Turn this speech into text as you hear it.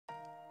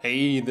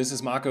Hey, this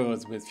is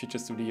Marcos with Future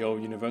Studio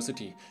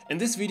University. In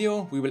this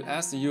video, we will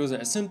ask the user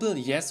a simple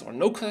yes or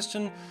no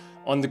question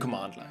on the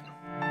command line.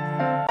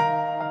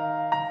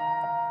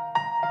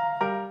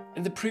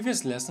 In the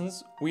previous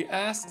lessons, we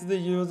asked the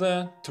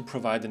user to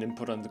provide an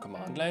input on the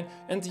command line,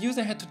 and the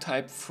user had to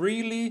type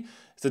freely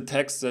the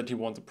text that he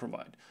wants to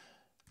provide.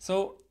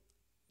 So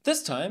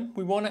this time,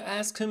 we want to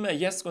ask him a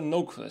yes or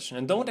no question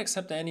and don't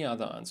accept any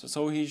other answer.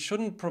 So he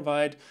shouldn't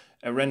provide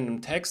a random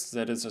text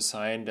that is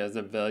assigned as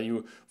a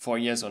value for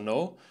yes or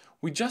no.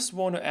 We just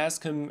want to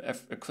ask him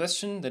a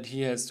question that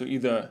he has to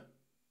either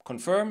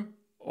confirm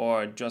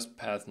or just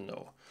pass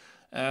no.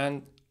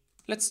 And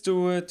let's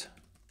do it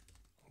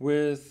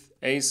with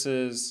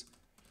Ace's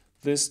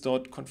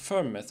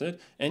this.confirm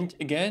method. And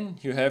again,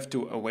 you have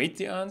to await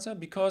the answer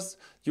because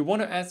you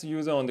want to ask the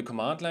user on the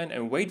command line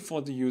and wait for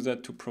the user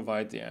to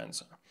provide the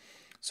answer.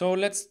 So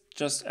let's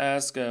just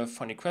ask a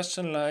funny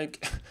question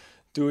like,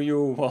 do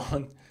you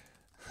want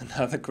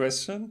another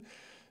question?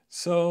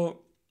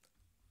 So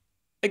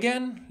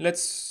again,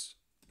 let's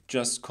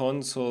just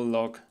console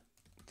log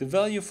the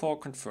value for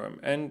confirm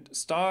and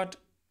start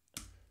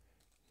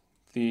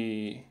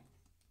the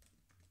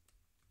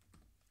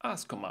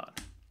ask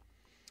command.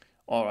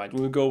 All right,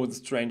 we'll go with the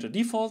stranger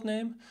default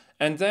name.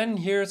 And then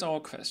here's our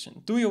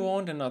question. Do you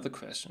want another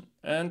question?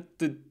 And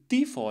the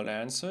default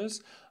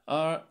answers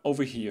are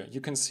over here.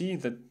 You can see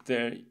that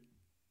there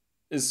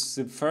is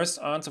the first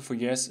answer for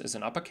yes is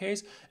in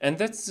uppercase, and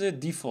that's the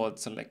default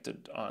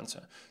selected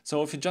answer.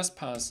 So if you just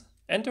pass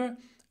enter,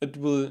 it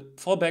will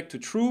fall back to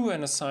true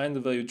and assign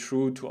the value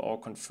true to our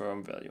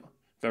confirm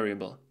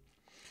variable.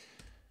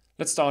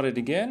 Let's start it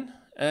again.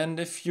 And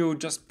if you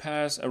just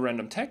pass a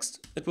random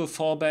text, it will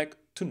fall back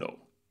to no,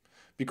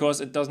 because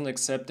it doesn't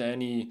accept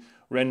any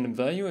random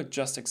value, it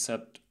just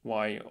accepts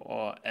y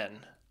or n.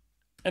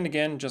 And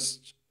again,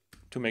 just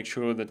to make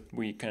sure that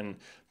we can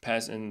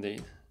pass in the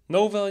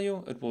no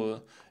value, it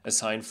will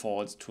assign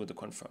false to the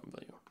confirm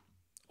value.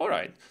 All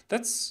right,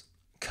 that's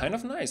kind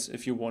of nice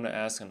if you want to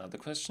ask another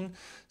question.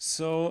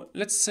 So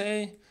let's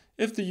say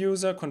if the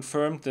user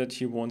confirmed that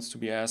he wants to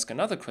be asked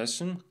another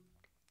question,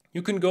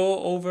 you can go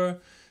over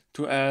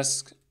to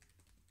ask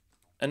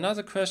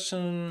another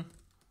question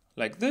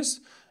like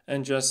this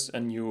and just a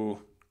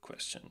new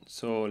question.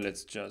 So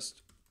let's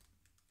just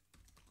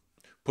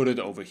put it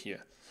over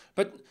here.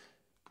 But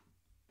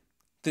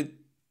the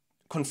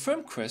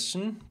confirm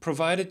question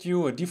provided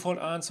you a default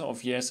answer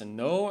of yes and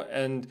no,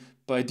 and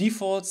by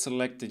default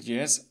selected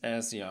yes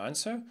as the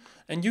answer.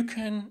 And you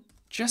can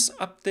just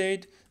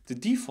update the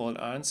default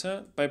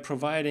answer by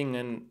providing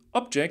an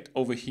object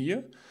over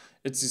here.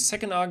 It's the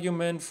second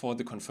argument for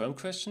the confirm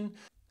question,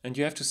 and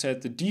you have to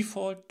set the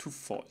default to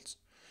false.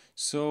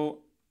 So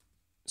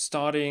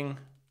starting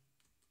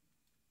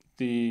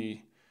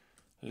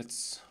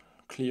let's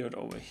clear it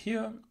over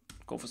here,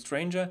 go for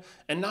stranger,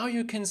 and now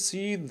you can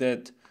see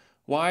that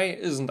y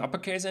isn't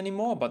uppercase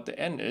anymore, but the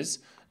n is.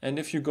 And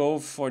if you go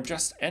for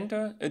just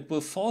enter, it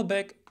will fall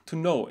back to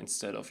no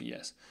instead of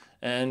yes.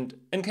 And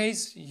in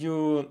case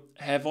you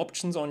have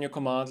options on your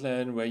command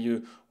line where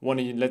you want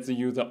to let the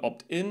user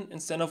opt in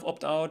instead of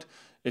opt out,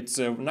 it's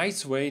a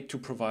nice way to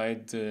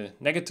provide the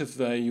negative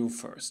value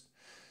first.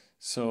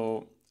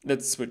 So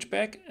let's switch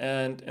back,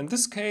 and in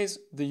this case,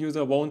 the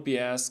user won't be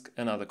asked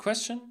another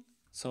question.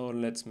 So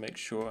let's make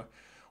sure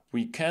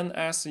we can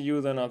ask the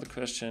user another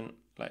question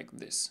like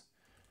this.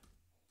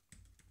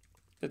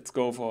 Let's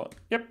go for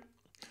yep,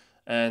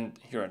 and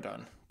here I'm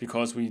done,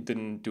 because we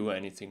didn't do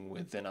anything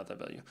with another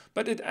value,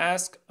 but it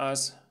asked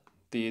us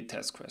the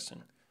test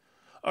question.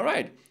 All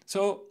right,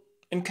 so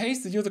in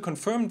case the user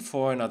confirmed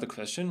for another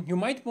question, you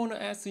might want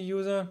to ask the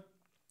user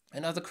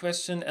another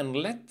question and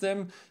let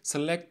them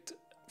select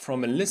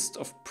from a list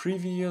of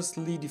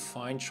previously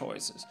defined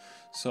choices.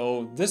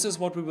 So this is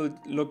what we will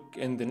look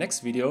in the next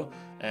video,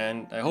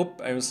 and I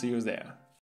hope I will see you there.